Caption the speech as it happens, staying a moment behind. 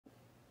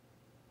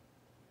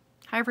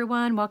Hi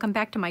everyone, welcome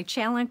back to my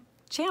channel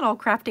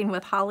Crafting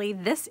with Holly.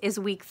 This is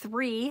week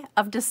 3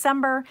 of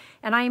December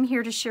and I am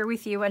here to share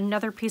with you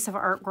another piece of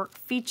artwork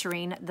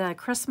featuring the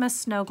Christmas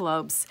snow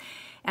globes.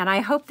 And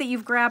I hope that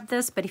you've grabbed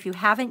this, but if you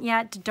haven't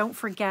yet, don't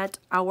forget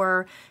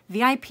our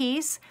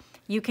VIPs.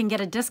 You can get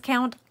a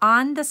discount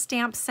on the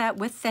stamp set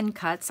with thin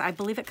cuts. I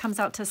believe it comes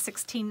out to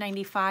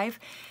 $16.95.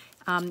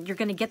 You're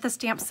going to get the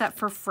stamp set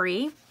for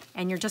free,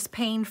 and you're just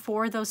paying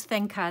for those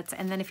thin cuts.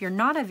 And then if you're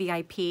not a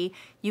VIP,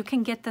 you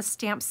can get the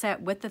stamp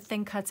set with the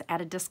thin cuts at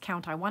a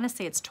discount. I want to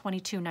say it's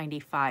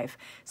 $22.95.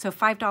 So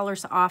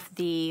 $5 off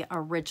the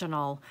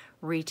original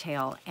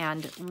retail.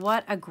 And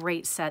what a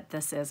great set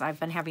this is. I've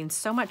been having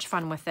so much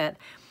fun with it.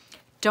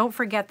 Don't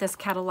forget, this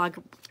catalog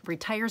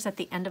retires at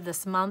the end of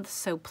this month,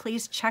 so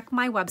please check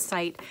my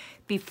website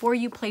before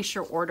you place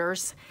your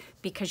orders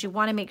because you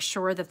want to make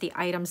sure that the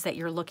items that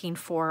you're looking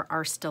for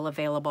are still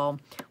available.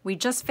 We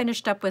just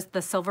finished up with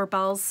the Silver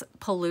Bells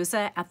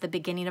Palooza at the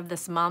beginning of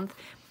this month.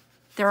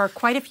 There are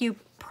quite a few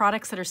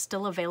products that are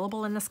still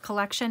available in this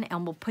collection,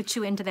 and we'll put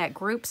you into that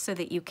group so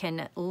that you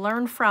can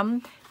learn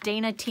from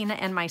Dana, Tina,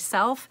 and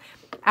myself.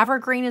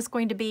 Evergreen is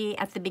going to be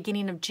at the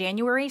beginning of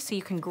January, so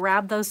you can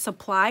grab those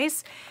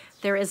supplies.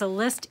 There is a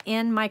list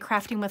in my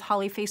Crafting with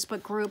Holly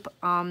Facebook group,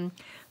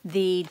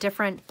 the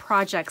different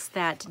projects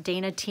that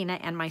Dana, Tina,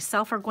 and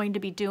myself are going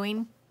to be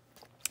doing.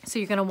 So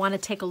you're going to want to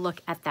take a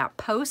look at that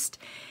post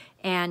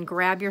and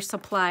grab your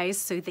supplies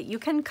so that you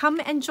can come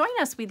and join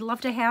us. We'd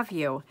love to have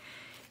you.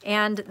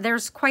 And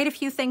there's quite a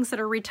few things that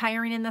are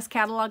retiring in this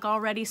catalog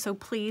already, so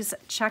please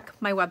check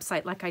my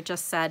website, like I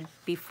just said,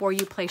 before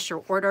you place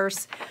your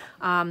orders.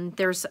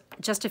 There's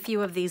just a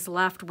few of these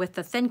left with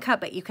the thin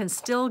cut, but you can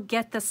still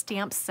get the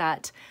stamp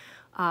set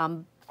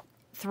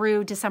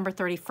through December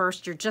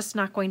 31st. You're just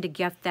not going to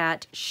get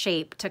that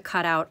shape to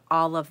cut out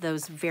all of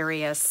those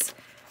various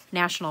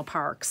national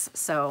parks.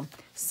 So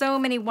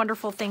many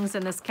wonderful things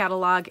in this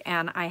catalog,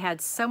 and I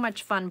had so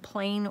much fun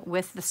playing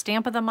with the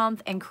stamp of the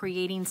month and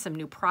creating some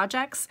new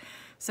projects.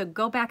 So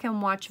go back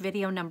and watch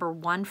video number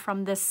 1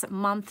 from this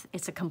month.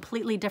 It's a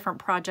completely different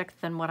project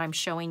than what I'm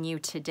showing you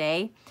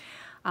today.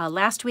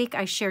 Last week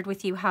I shared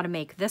with you how to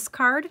make this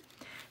card.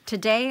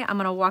 Today I'm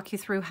going to walk you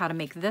through how to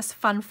make this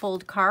fun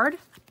fold card.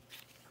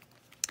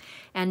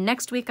 And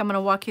next week, I'm going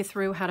to walk you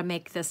through how to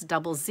make this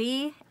double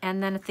Z.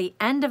 And then at the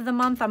end of the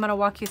month, I'm going to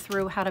walk you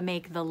through how to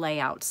make the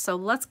layout. So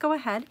let's go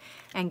ahead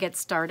and get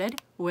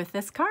started with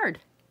this card.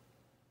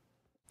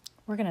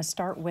 We're going to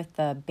start with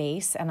the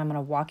base, and I'm going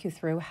to walk you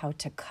through how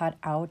to cut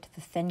out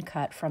the thin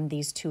cut from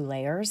these 2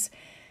 layers.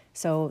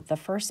 So the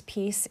first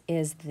piece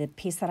is the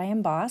piece that I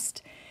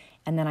embossed,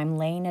 and then I'm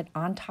laying it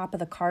on top of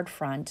the card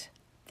front.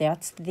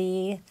 That's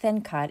the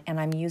thin cut,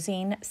 and I'm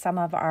using some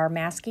of our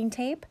masking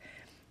tape.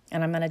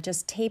 And I'm going to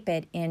just tape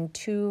it in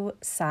 2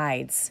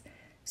 sides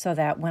so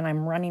that when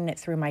I'm running it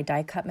through my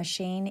die cut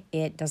machine,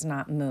 it does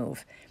not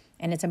move.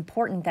 And it's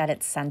important that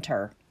it's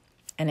center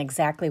and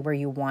exactly where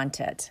you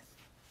want it.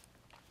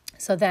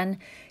 So then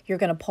you're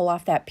going to pull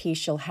off that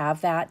piece. You'll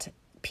have that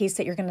piece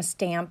that you're going to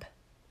stamp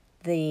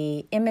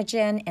the image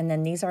in, and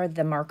then these are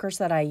the markers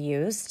that I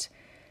used.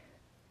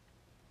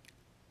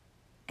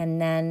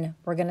 And then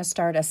we're going to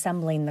start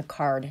assembling the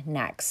card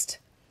next.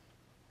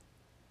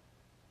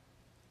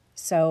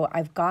 So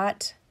I've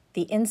got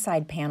the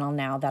inside panel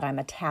now that I'm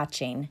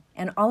attaching,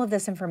 and all of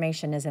this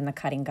information is in the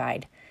cutting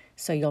guide,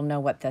 so you'll know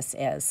what this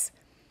is.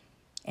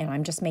 And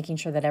I'm just making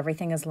sure that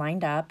everything is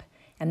lined up,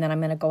 and then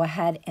I'm going to go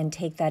ahead and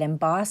take that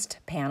embossed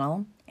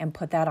panel and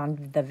put that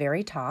on the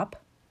very top.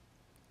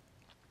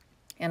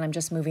 And I'm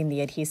just moving the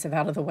adhesive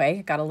out of the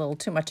way. Got a little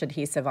too much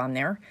adhesive on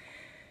there.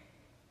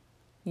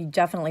 You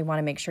definitely want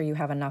to make sure you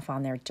have enough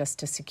on there just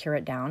to secure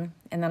it down.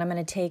 And then I'm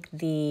going to take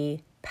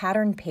the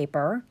pattern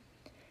paper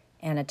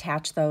and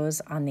attach those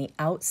on the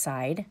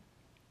outside.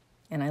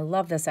 And I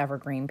love this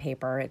evergreen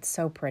paper. It's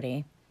so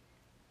pretty.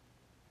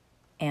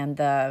 And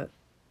the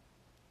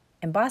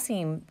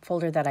embossing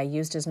folder that I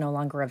used is no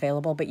longer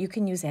available, but you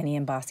can use any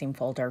embossing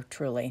folder,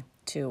 truly,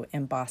 to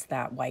emboss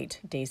that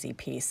white daisy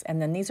piece.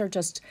 And then these are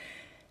just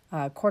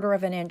 1/4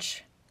 of an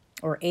inch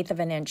or 1/8 of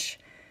an inch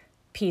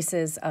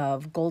pieces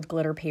of gold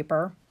glitter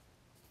paper.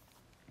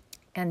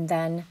 And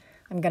then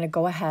I'm going to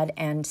go ahead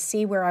and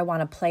see where I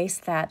want to place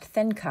that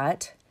thin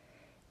cut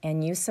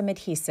and use some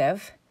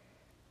adhesive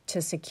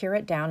to secure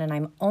it down, and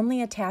I'm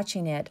only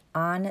attaching it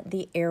on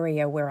the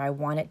area where I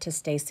want it to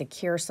stay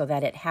secure so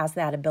that it has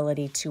that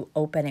ability to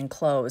open and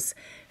close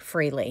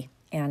freely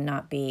and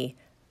not be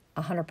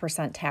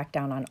 100% tacked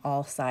down on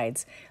all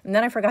sides. And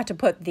then I forgot to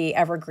put the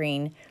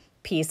evergreen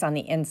piece on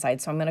the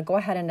inside, so I'm going to go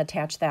ahead and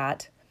attach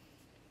that,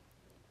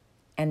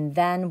 and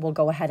then we'll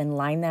go ahead and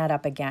line that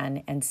up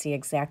again and see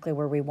exactly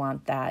where we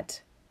want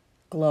that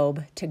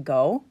globe to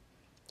go.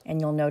 And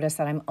you'll notice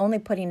that I'm only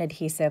putting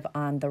adhesive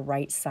on the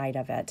right side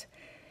of it,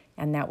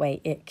 and that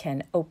way it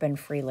can open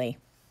freely.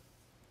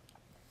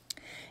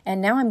 And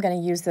now I'm going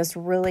to use this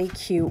really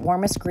cute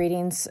Warmest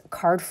Greetings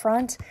card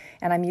front,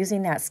 and I'm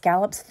using that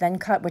Scallops Thin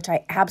Cut, which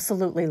I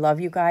absolutely love,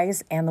 you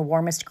guys, and the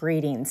Warmest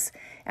Greetings.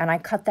 And I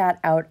cut that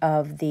out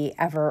of the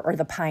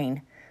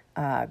pine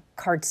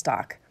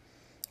cardstock.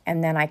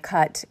 And then I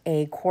cut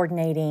a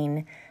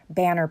coordinating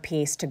banner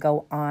piece to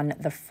go on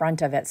the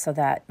front of it so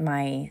that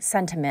my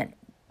sentiment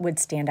would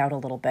stand out a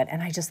little bit.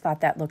 And I just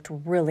thought that looked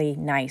really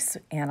nice.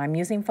 And I'm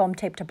using foam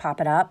tape to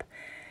pop it up.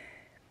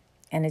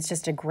 And it's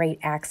just a great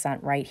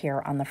accent right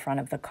here on the front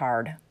of the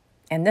card.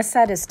 And this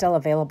set is still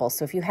available.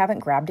 So if you haven't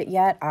grabbed it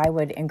yet, I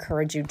would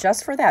encourage you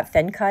just for that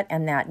thin cut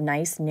and that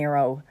nice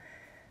narrow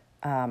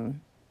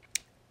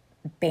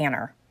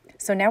banner.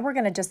 So now we're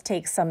going to just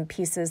take some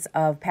pieces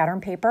of pattern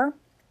paper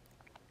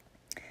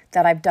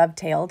that I've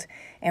dovetailed,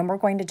 and we're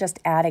going to just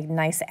add a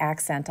nice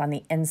accent on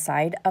the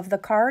inside of the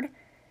card.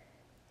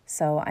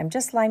 So I'm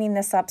just lining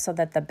this up so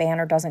that the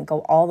banner doesn't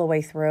go all the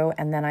way through,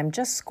 and then I'm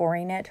just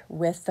scoring it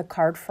with the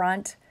card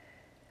front.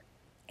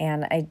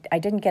 And I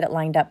didn't get it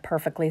lined up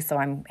perfectly, so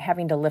I'm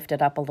having to lift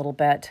it up a little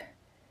bit.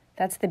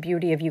 That's the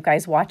beauty of you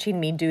guys watching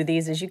me do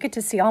these, is you get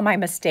to see all my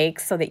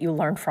mistakes so that you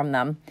learn from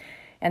them.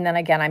 And then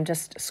again, I'm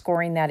just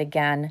scoring that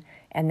again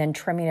and then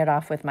trimming it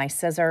off with my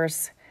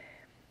scissors.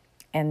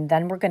 And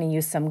then we're going to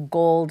use some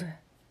gold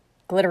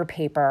glitter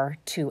paper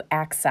to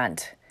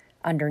accent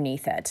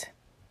underneath it.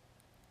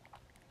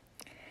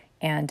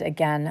 And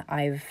again,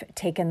 I've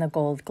taken the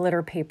gold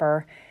glitter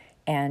paper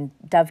and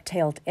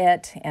dovetailed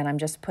it, and I'm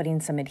just putting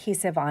some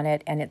adhesive on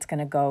it, and it's going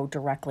to go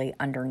directly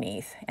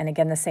underneath. And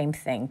again, the same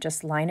thing,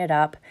 just line it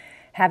up,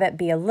 have it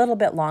be a little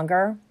bit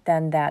longer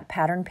than that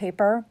pattern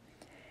paper.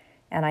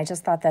 And I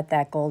just thought that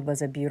that gold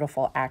was a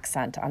beautiful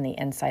accent on the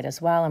inside as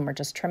well. And we're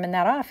just trimming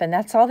that off. And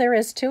that's all there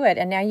is to it.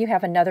 And now you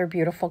have another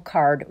beautiful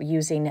card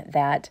using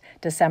that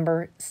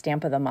December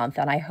stamp of the month.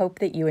 And I hope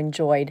that you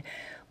enjoyed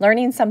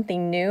learning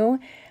something new,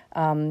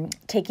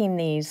 taking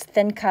these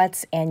thin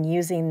cuts and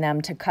using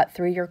them to cut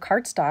through your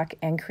cardstock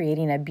and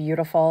creating a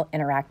beautiful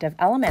interactive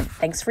element.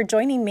 Thanks for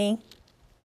joining me.